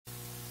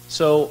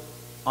So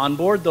on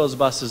board those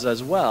buses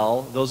as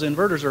well, those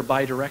inverters are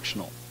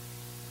bidirectional,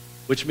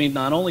 which means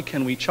not only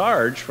can we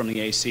charge from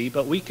the AC,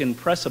 but we can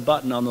press a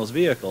button on those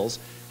vehicles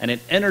and it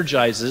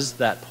energizes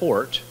that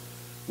port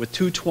with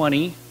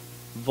 220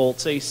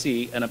 volts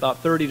AC and about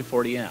 30 to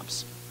 40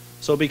 amps.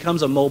 So it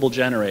becomes a mobile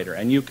generator,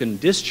 and you can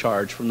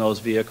discharge from those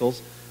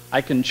vehicles.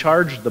 I can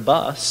charge the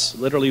bus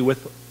literally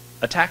with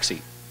a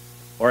taxi,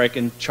 or I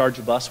can charge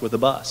a bus with a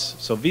bus.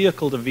 So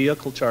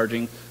vehicle-to-vehicle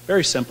charging,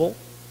 very simple.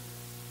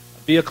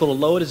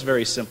 Vehicle-to-load is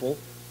very simple.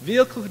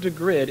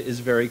 Vehicle-to-grid is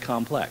very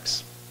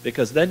complex,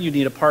 because then you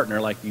need a partner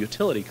like the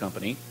utility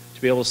company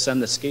to be able to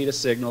send the SCADA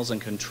signals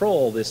and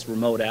control this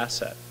remote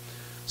asset.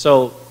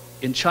 So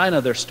in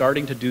China, they're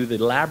starting to do the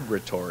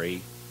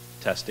laboratory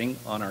testing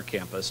on our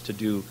campus to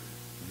do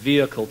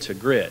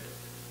vehicle-to-grid.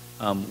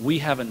 We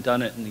haven't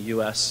done it in the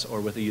US or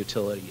with a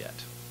utility yet.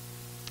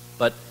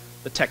 But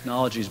the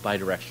technology is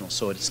bidirectional,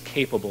 so it's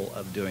capable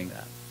of doing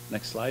that.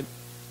 Next slide.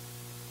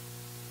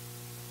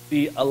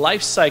 The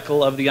life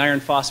cycle of the iron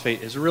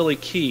phosphate is really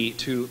key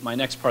to my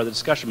next part of the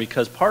discussion,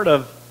 because part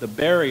of the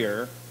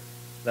barrier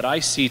that I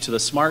see to the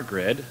smart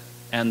grid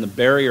and the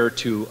barrier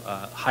to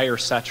higher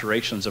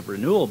saturations of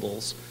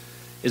renewables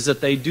is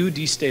that they do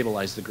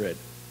destabilize the grid.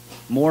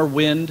 More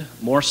wind,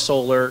 more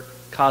solar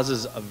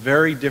causes a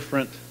very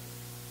different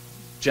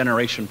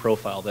generation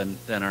profile than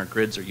our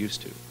grids are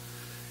used to.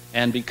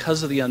 And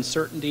because of the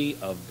uncertainty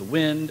of the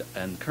wind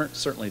and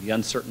certainly the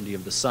uncertainty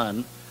of the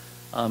sun,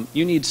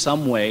 you need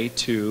some way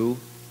to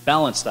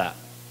balance that.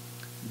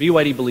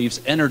 BYD believes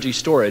energy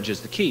storage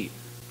is the key,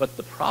 but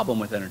the problem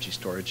with energy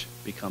storage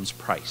becomes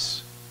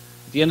price.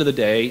 At the end of the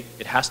day,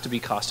 it has to be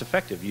cost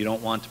effective. You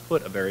don't want to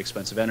put a very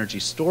expensive energy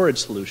storage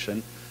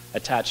solution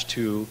attached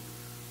to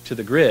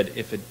the grid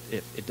if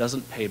it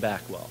doesn't pay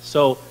back well.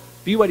 So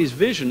BYD's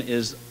vision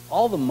is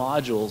all the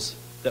modules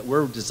that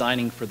we're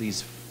designing for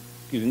these,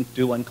 you can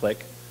do one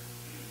click,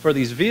 for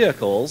these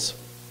vehicles,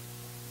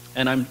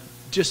 and I'm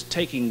just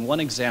taking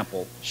one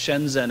example,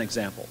 Shenzhen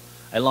example.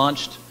 I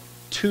launched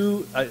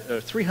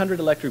 300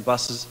 electric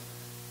buses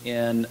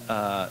in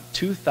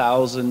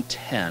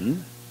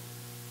 2010,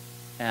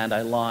 and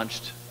I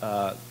launched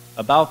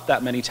about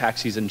that many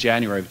taxis in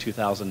January of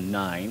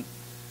 2009.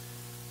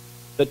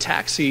 The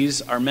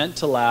taxis are meant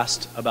to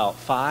last about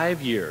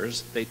 5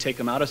 years. They take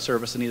them out of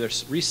service and either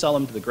resell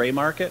them to the gray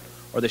market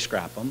or they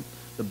scrap them.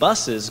 The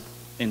buses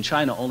in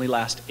China only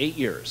last 8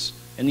 years.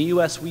 In the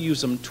US, we use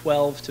them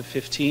 12 to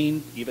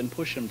 15, even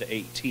push them to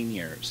 18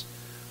 years.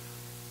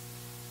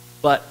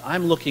 But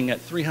I'm looking at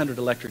 300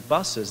 electric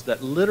buses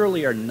that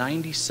literally are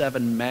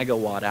 97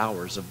 megawatt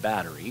hours of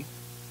battery.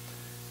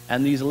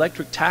 And these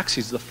electric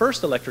taxis, the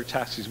first electric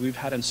taxis we've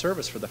had in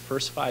service for the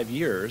first 5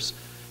 years,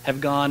 have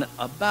gone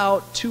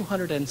about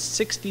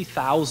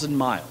 260,000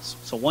 miles.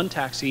 So one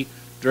taxi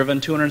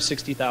driven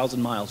 260,000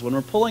 miles. When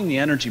we're pulling the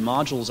energy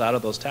modules out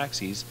of those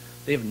taxis,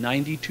 they have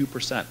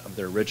 92% of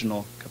their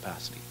original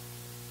capacity.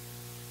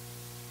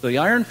 So the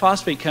iron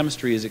phosphate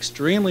chemistry is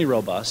extremely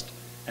robust,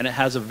 and it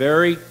has a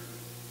very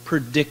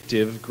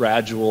predictive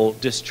gradual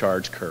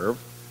discharge curve.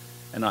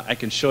 And I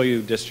can show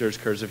you discharge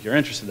curves if you're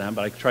interested in them,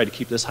 but I try to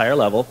keep this higher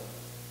level.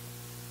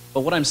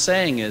 But what I'm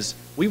saying is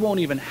we won't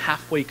even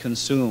halfway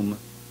consume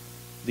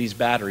these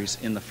batteries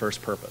in the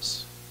first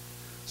purpose.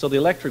 So the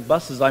electric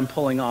buses I'm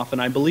pulling off,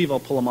 and I believe I'll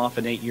pull them off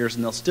in 8 years,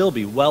 and they'll still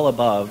be well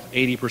above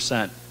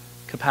 80%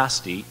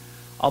 capacity.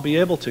 I'll be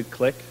able to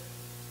click,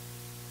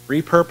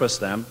 repurpose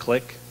them,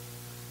 click,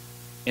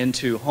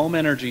 into home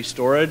energy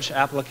storage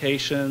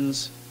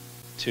applications,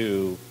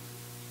 to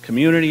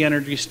community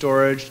energy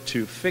storage,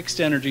 to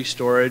fixed energy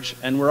storage,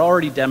 and we're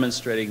already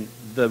demonstrating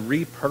the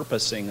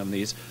repurposing of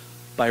these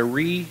by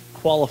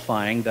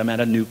re-qualifying them at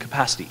a new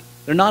capacity.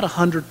 They're not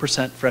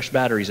 100% fresh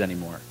batteries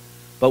anymore,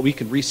 but we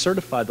can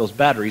recertify those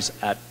batteries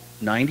at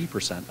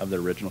 90% of their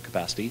original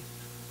capacity.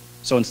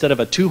 So instead of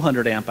a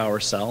 200 amp hour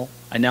cell,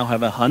 I now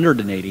have a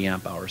 180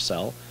 amp hour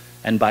cell,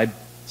 and by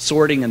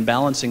sorting and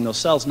balancing those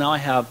cells, now I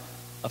have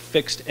a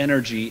fixed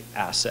energy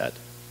asset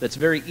that's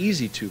very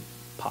easy to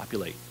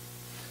populate.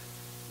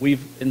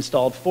 We've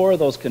installed 4 of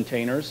those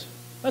containers.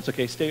 That's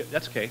okay,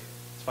 that's okay,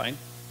 it's fine.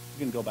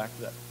 You can go back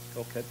to that,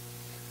 okay.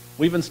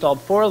 We've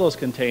installed 4 of those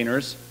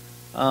containers.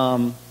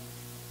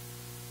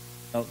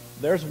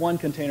 There's one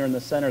container in the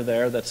center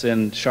there that's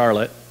in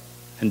Charlotte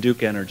and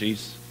Duke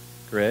Energy's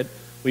grid.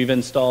 We've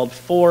installed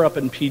 4 up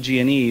in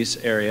PG&E's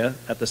area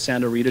at the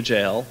Santa Rita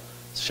jail.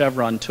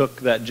 Chevron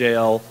took that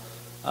jail.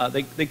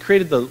 They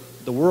created the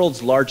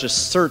world's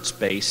largest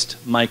CERTS-based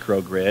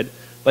microgrid,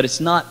 but it's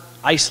not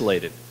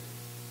isolated.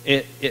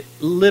 It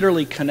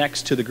literally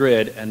connects to the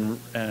grid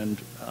and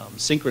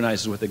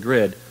synchronizes with the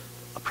grid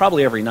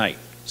probably every night.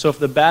 So if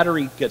the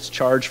battery gets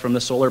charged from the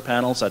solar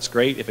panels, that's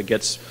great. If it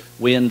gets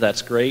wind,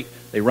 that's great.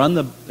 They run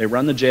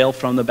the jail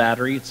from the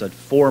battery. It's a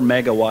 4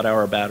 megawatt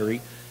hour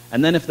battery.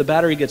 And then if the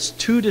battery gets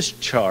too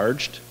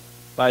discharged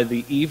by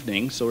the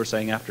evening, so we're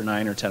saying after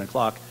 9 or 10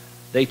 o'clock,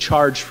 they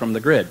charge from the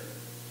grid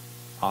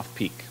off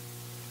peak.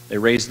 They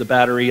raise the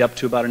battery up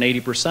to about an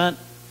 80%.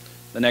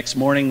 The next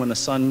morning when the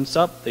sun's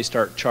up, they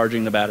start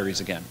charging the batteries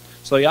again.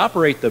 So So they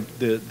operate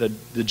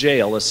the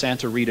jail, the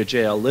Santa Rita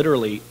jail,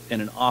 literally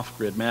in an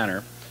off-grid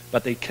manner,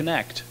 but they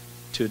connect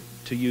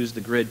to use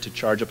the grid to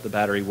charge up the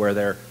battery where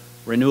their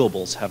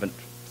renewables haven't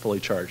fully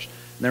charged.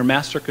 And their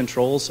master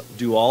controls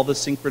do all the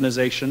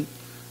synchronization,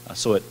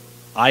 so it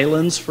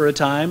islands for a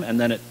time and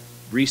then it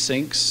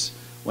resyncs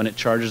when it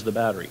charges the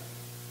battery.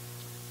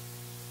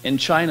 In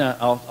China,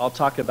 I'll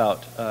talk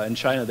about, in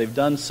China, they've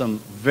done some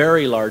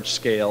very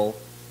large-scale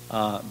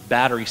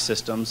battery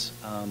systems.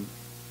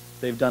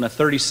 They've done a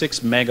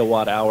 36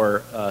 megawatt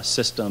hour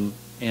system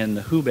in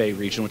the Hubei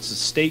region, which is a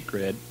state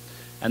grid,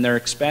 and they're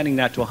expanding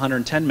that to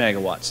 110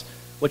 megawatts.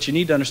 What you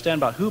need to understand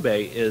about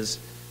Hubei is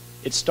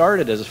it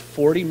started as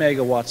 40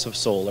 megawatts of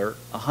solar,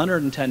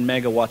 110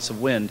 megawatts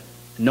of wind,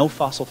 no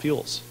fossil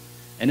fuels.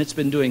 And it's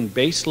been doing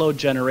baseload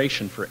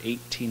generation for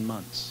 18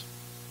 months.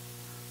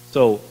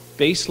 So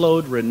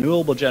baseload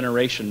renewable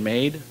generation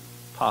made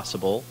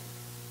possible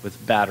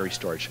with battery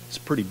storage. It's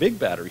pretty big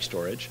battery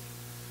storage.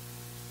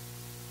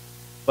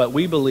 But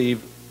we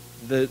believe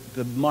the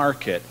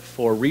market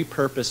for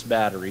repurposed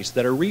batteries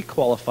that are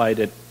requalified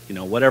at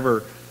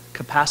whatever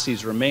capacity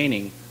is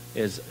remaining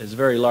is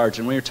very large.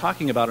 And when you're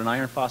talking about an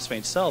iron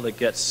phosphate cell that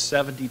gets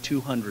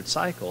 7,200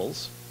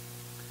 cycles,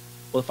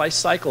 well, if I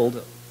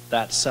cycled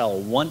that cell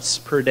once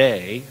per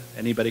day,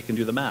 anybody can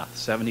do the math.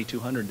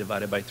 7,200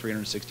 divided by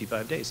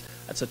 365 days.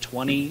 That's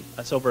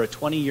over a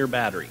 20-year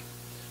battery.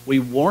 We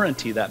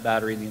warranty that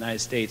battery in the United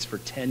States for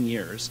 10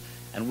 years,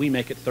 and we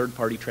make it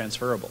third-party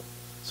transferable.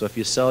 So if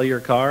you sell your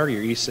car,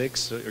 your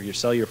E6, or you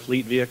sell your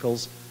fleet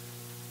vehicles,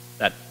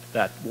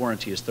 that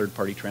warranty is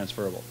third-party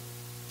transferable.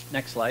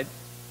 Next slide.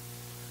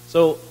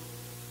 So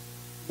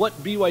what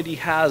BYD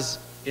has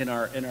in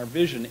our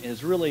vision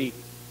is really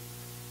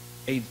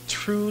a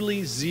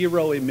truly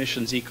zero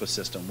emissions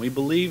ecosystem. We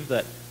believe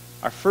that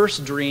our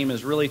first dream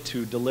is really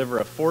to deliver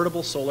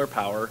affordable solar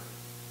power,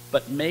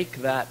 but make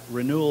that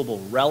renewable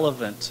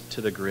relevant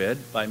to the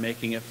grid by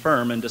making it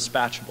firm and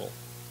dispatchable.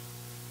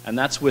 And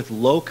that's with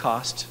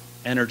low-cost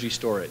energy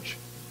storage.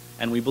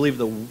 And we believe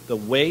the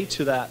way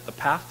to that, the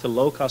path to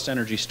low-cost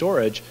energy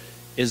storage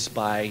is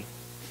by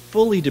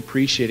fully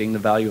depreciating the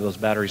value of those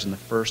batteries in the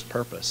first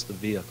purpose, the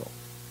vehicle.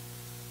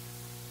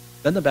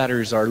 Then the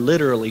batteries are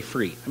literally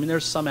free. I mean,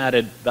 there's some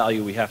added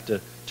value we have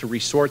to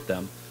resort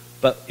them,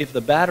 but if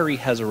the battery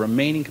has a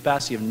remaining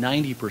capacity of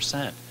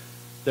 90%,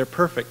 they're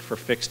perfect for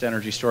fixed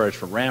energy storage,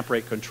 for ramp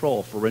rate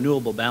control, for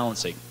renewable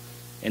balancing,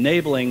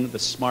 enabling the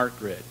smart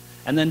grid,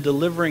 and then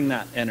delivering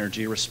that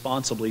energy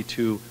responsibly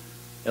to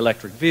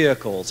electric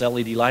vehicles,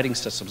 LED lighting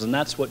systems, and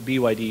that's what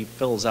BYD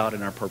fills out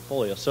in our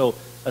portfolio. So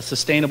a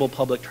sustainable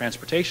public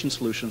transportation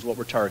solution is what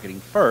we're targeting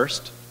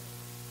first.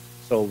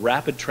 So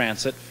rapid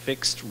transit,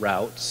 fixed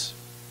routes,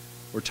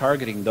 we're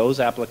targeting those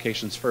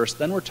applications first.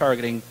 Then we're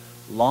targeting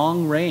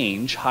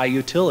long-range,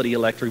 high-utility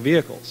electric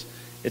vehicles.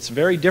 It's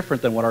very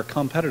different than what our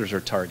competitors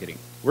are targeting.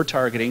 We're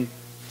targeting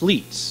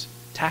fleets,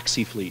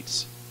 taxi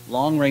fleets,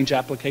 long-range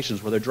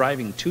applications where they're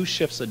driving 2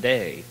 shifts a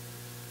day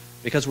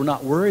because we're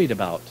not worried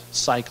about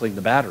cycling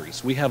the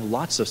batteries. We have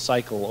lots of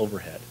cycle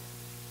overhead.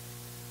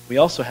 We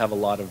also have a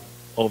lot of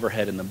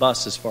overhead in the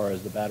bus as far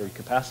as the battery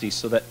capacity,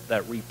 so that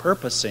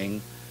repurposing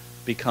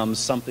becomes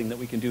something that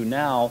we can do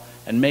now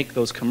and make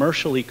those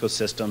commercial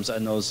ecosystems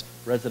and those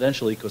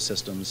residential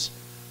ecosystems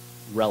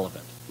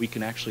relevant. We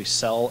can actually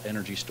sell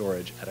energy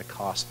storage at a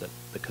cost that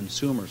the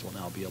consumers will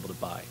now be able to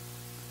buy.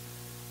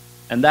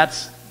 And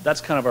that's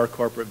kind of our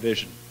corporate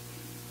vision.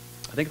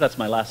 I think that's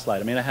my last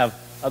slide. I mean, I have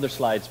other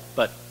slides,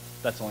 but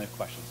that's only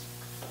questions.